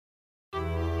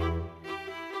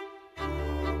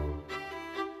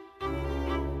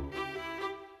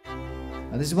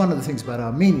And this is one of the things about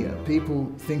Armenia.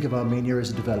 People think of Armenia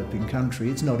as a developing country.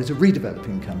 It's not, it's a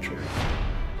redeveloping country.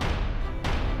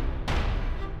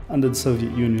 Under the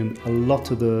Soviet Union, a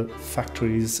lot of the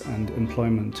factories and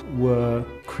employment were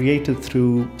created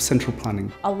through central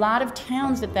planning. A lot of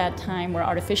towns at that time were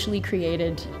artificially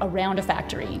created around a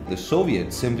factory. The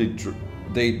Soviets simply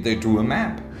drew a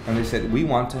map and they said, we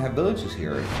want to have villages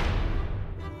here.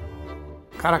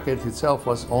 Karaket itself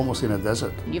was almost in a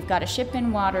desert. You've got to ship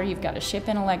in water, you've got to ship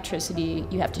in electricity,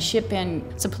 you have to ship in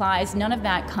supplies. None of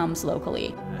that comes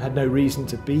locally. I had no reason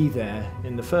to be there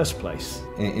in the first place.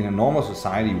 In a normal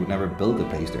society, you would never build a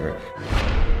place there.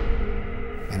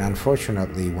 And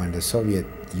unfortunately, when the Soviet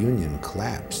Union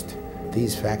collapsed,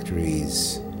 these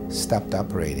factories stopped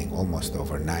operating almost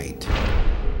overnight.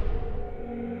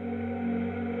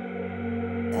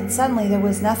 And suddenly there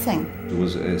was nothing. It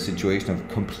was a situation of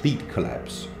complete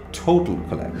collapse, total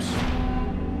collapse.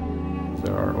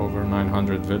 There are over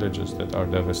 900 villages that are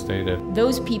devastated.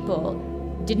 Those people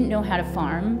didn't know how to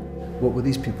farm. What were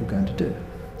these people going to do?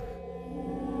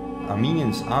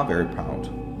 Armenians are very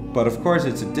proud, but of course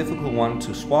it's a difficult one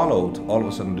to swallow, to all of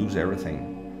a sudden lose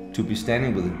everything. To be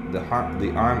standing with the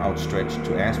arm outstretched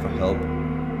to ask for help,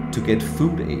 to get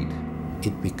food aid.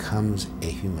 It becomes a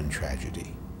human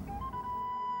tragedy.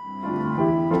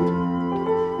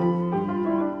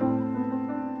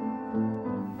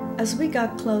 As we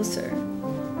got closer,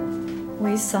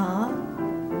 we saw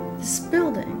this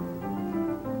building.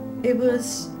 It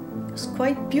was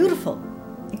quite beautiful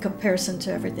in comparison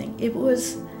to everything. It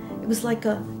was like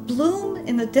a bloom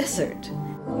in the desert.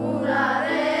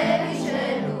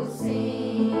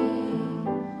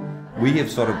 We have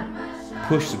sort of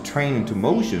pushed the train into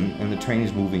motion and the train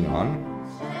is moving on.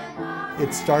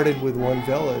 It started with one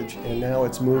village and now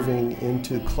it's moving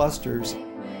into clusters.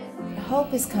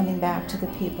 Hope is coming back to the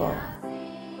people.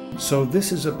 So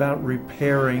this is about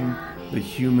repairing the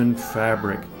human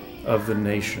fabric of the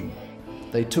nation.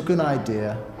 They took an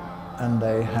idea and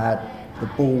they had the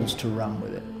balls to run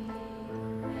with it.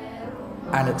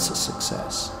 And it's a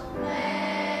success.